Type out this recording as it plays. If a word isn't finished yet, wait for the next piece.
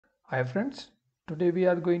Hi friends, today we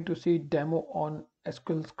are going to see demo on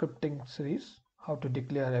SQL scripting series, how to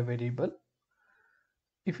declare a variable.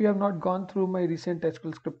 If you have not gone through my recent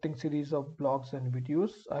SQL scripting series of blogs and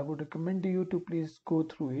videos, I would recommend you to please go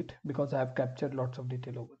through it because I have captured lots of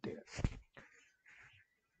detail over there.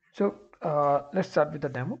 So let's start with the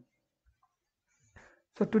demo.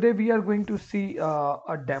 So today we are going to see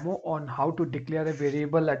a demo on how to declare a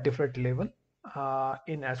variable at different level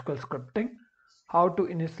in SQL scripting, how to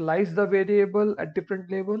initialize the variable at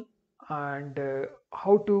different level, and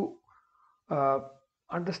how to uh,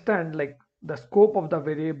 understand like the scope of the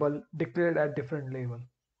variable declared at different level.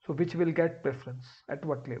 So which will get preference at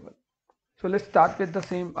what level. So let's start with the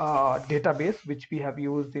same database which we have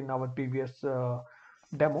used in our previous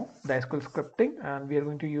demo, the SQL scripting, and we are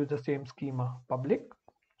going to use the same schema public.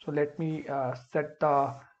 So let me set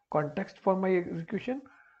the context for my execution.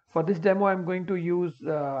 For this demo, I'm going to use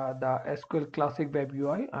the SQL Classic Web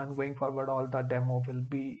UI, and going forward, all the demo will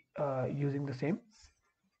be using the same.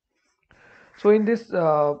 So in this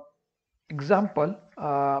example,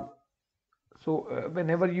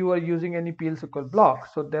 whenever you are using any PL SQL block,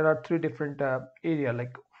 so there are three different area.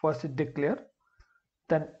 Like first is declare,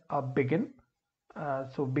 then a begin.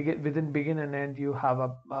 Within begin and end you have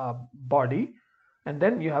a body, and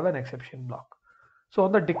then you have an exception block. So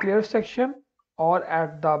on the declare section or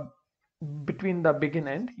at the between the begin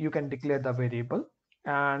end, you can declare the variable.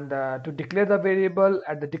 And to declare the variable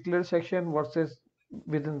at the declare section versus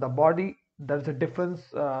within the body, there's a difference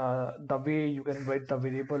the way you can write the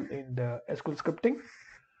variable in the SQL scripting.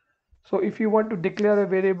 So if you want to declare a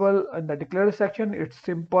variable in the declare section, it's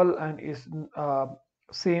simple and is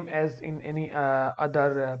same as in any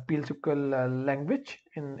other PL SQL language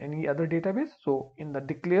in any other database. So in the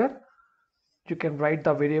declare, you can write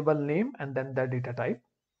the variable name and then the data type.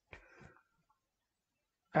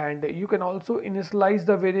 And you can also initialize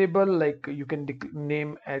the variable, like you can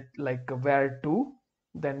name it like var2,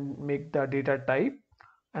 then make the data type,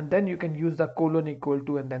 and then you can use the colon equal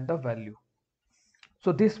to and then the value.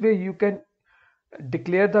 So this way you can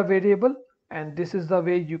declare the variable, and this is the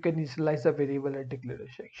way you can initialize the variable at declare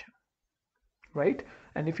section, right?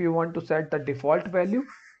 And if you want to set the default value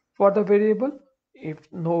for the variable, if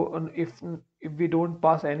we don't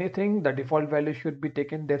pass anything, the default value should be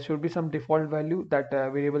taken. There should be some default value that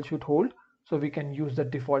variable should hold, so we can use the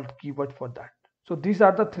default keyword for that. So these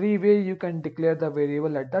are the three ways you can declare the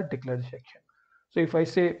variable at the declare section. So if I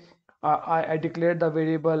say I declared the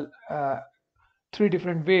variable three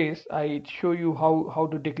different ways, I show you how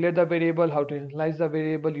to declare the variable, how to initialize the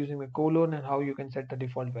variable using a colon, and how you can set the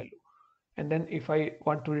default value. And then if I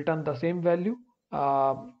want to return the same value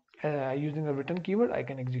using a return keyword, I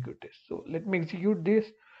can execute this. So let me execute this.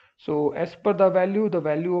 So as per the value of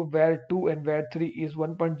var2 and var3 is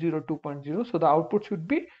 1.0, 2.0. So the output should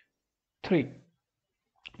be 3.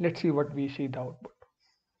 Let's see what we see the output.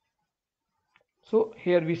 So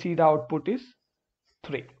here we see the output is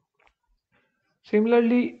 3.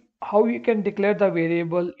 Similarly, how you can declare the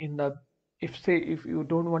variable in the, if you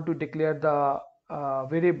don't want to declare the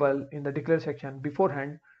variable in the declare section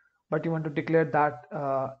beforehand, but you want to declare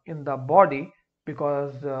that in the body,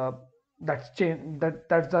 because that's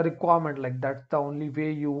the requirement, like that's the only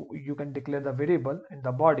way you can declare the variable in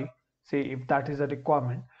the body. Say if that is a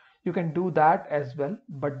requirement, you can do that as well,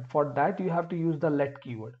 but for that you have to use the let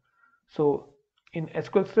keyword. So in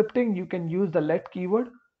SQL scripting you can use the let keyword,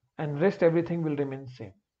 and rest everything will remain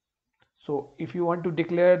same. So if you want to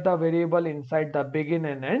declare the variable inside the begin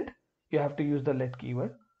and end, you have to use the let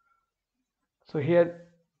keyword. So here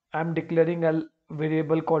I'm declaring a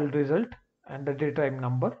variable called result and the data type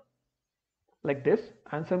number, like this.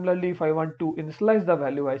 And similarly, if I want to initialize the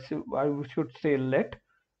value, I should say let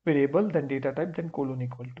variable, then data type, then colon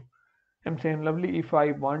equal to. And similarly, if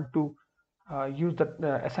I want to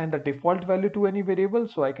assign the default value to any variable,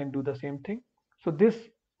 so I can do the same thing. So this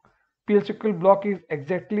PL SQL block is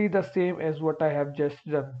exactly the same as what I have just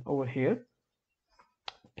done over here.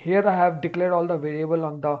 Here I have declared all the variable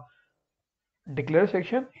on the declare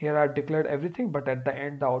section. Here I have declared everything, but at the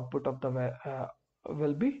end the output of the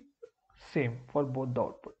will be same for both the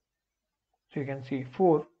output. So you can see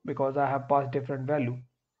 4 because I have passed different value.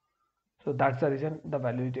 So that's the reason the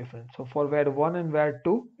value is different. So for var1 and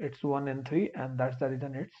var2, it's 1 and 3, and that's the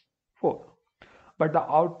reason it's 4. But the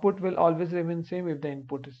output will always remain same if the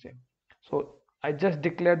input is same. So I just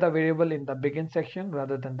declare the variable in the begin section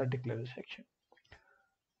rather than the declare section.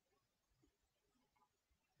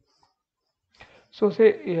 So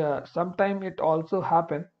say sometime it also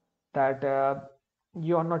happen that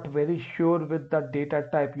you are not very sure with the data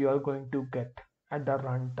type you are going to get at the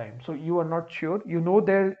runtime. So you are not sure. You know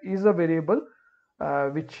there is a variable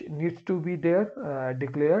which needs to be there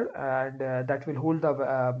declared, and that will hold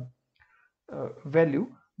the value,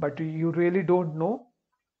 but you really don't know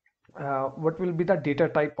what will be the data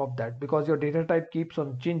type of that, because your data type keeps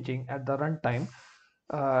on changing at the runtime.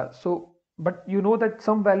 But you know that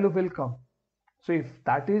some value will come. So if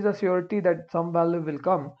that is a surety that some value will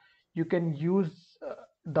come, you can use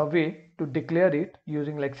the way to declare it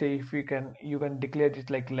using, like, say, if you can declare it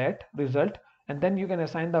like let result, and then you can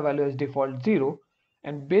assign the value as default 0,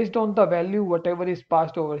 and based on the value whatever is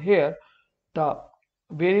passed over here, the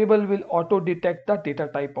variable will auto detect the data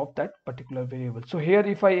type of that particular variable. So here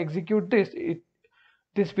if I execute this,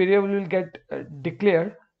 this variable will get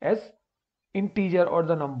declared as integer or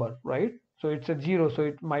the number, right? So it's a 0, so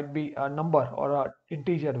it might be a number or a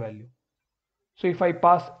integer value. So if I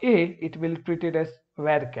pass a, it will treat it as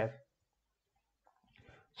varchar.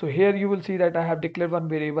 So here you will see that I have declared one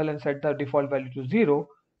variable and set the default value to 0,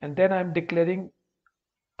 and then I'm declaring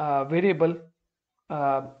a variable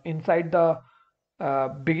inside the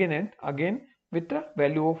begin end again with the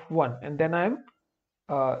value of 1, and then I'm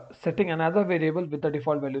setting another variable with the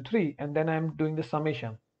default value 3, and then I'm doing the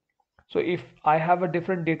summation. So if I have a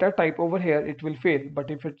different data type over here, it will fail,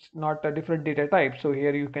 but if it's not a different data type, so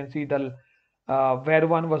here you can see the where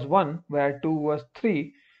 1 was 1, where 2 was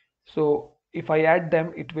 3, so if I add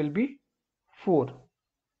them it will be 4.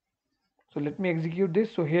 So let me execute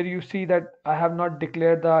this. So here you see that I have not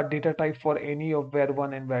declared the data type for any of where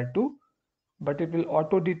 1 and where 2, but it will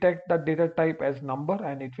auto detect the data type as number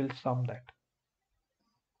and it will sum that.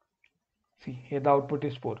 See, here the output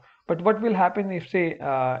is 4. But what will happen if, say,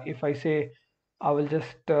 if I say I will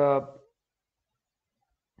just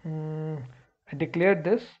declare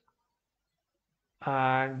this,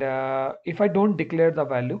 and if I don't declare the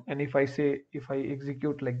value, and if I say, if I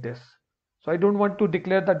execute like this, so I don't want to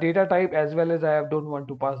declare the data type as well as I don't want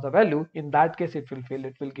to pass the value, in that case it will fail,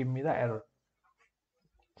 it will give me the error.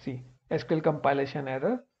 See, SQL compilation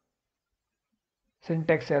error,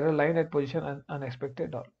 syntax error, line at position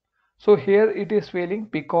unexpected dollar. So here it is failing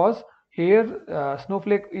because here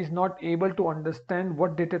Snowflake is not able to understand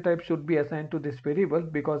what data type should be assigned to this variable,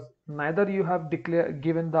 because neither you have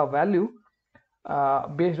given the value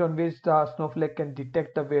based on which the Snowflake can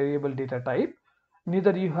detect the variable data type,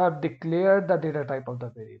 neither you have declared the data type of the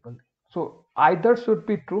variable. So either should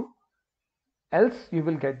be true, else you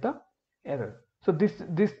will get the error. So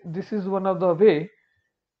this is one of the way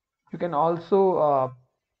you can also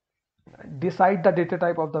decide the data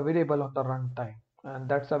type of the variable on the runtime, and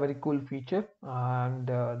that's a very cool feature, and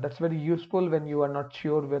that's very useful when you are not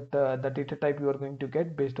sure with the data type you are going to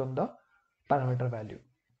get based on the parameter value.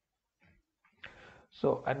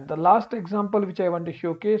 So, and the last example which I want to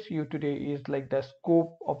showcase you today is like the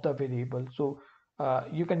scope of the variable. So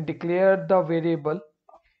you can declare the variable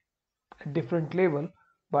at different level,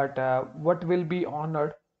 but what will be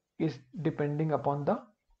honored is depending upon the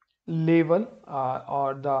level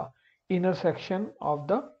or the intersection of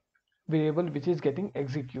the variable which is getting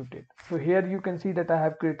executed. So here you can see that I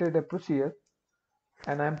have created a procedure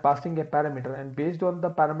and I am passing a parameter, and based on the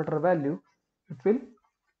parameter value it will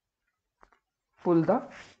pull the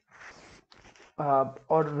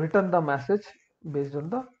or return the message based on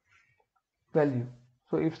the value.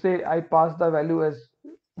 So if, say, I pass the value as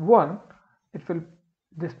 1, it will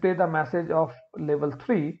display the message of level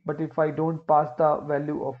 3, but if I don't pass the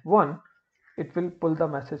value of 1, it will pull the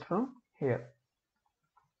message from here.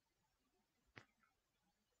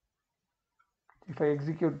 If I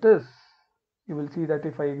execute this, you will see that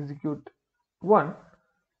if I execute 1,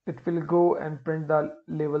 it will go and print the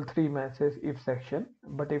level 3 message if section,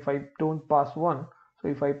 but if I don't pass 1, so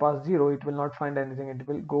if I pass 0, it will not find anything, it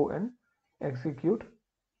will go and execute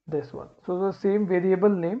this one. So the same variable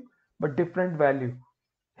name but different value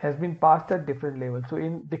has been passed at different levels. So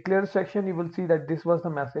in declare section you will see that this was the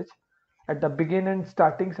message, at the begin and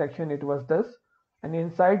starting section it was this, and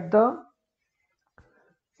inside the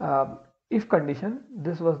if condition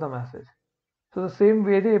this was the message. So the same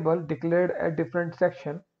variable declared at different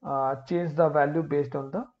section change the value based on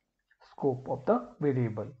the scope of the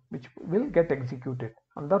variable which will get executed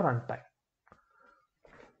on the runtime.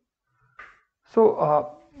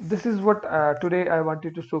 So this is what today I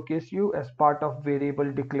wanted to showcase you as part of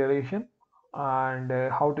variable declaration, and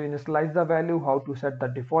how to initialize the value, how to set the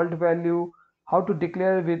default value, how to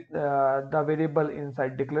declare with the variable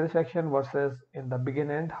inside declare section versus in the begin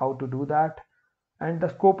end, how to do that, and the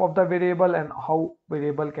scope of the variable and how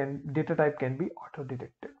variable data type can be auto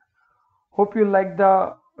detected. Hope you like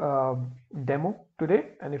the demo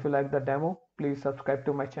today, and if you like the demo, please subscribe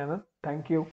to my channel. Thank you.